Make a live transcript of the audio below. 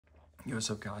Yo,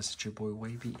 what's up guys, it's your boy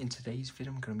Wavy. In today's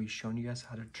video, I'm going to be showing you guys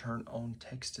how to turn on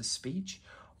text-to-speech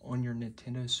on your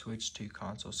Nintendo Switch 2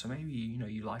 console. So maybe,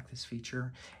 you like this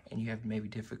feature and you have maybe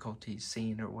difficulty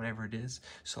seeing or whatever it is.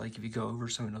 So like if you go over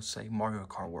something, it'll say Mario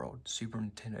Kart World, Super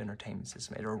Nintendo Entertainment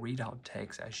System. It'll read out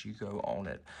text as you go on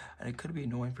it. And it could be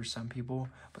annoying for some people,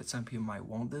 but some people might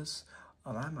want this.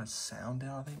 I have my sound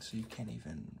down, I think, so you can't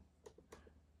even...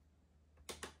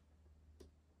 I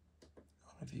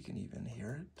don't know if you can even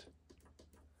hear it.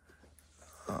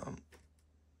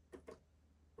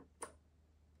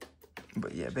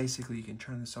 But yeah, basically you can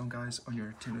turn this on, guys, on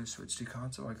your Nintendo Switch 2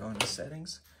 console by going to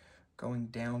settings, going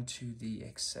down to the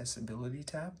accessibility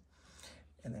tab,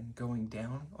 and then going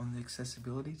down on the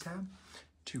accessibility tab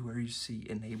to where you see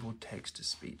enable text to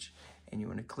speech. And you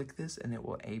want to click this and it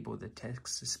will enable the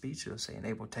text to speech. It'll say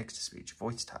enable text to speech,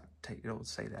 voice type, it'll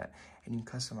say that. And you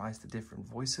can customize the different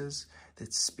voices, the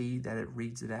speed that it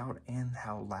reads it out, and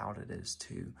how loud it is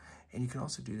too. And you can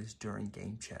also do this during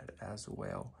game chat as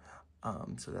well.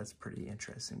 So that's pretty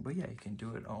interesting. But yeah, you can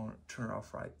do it on, turn it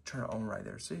on right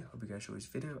there. So yeah, hope you guys enjoyed this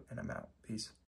video, and I'm out. Peace.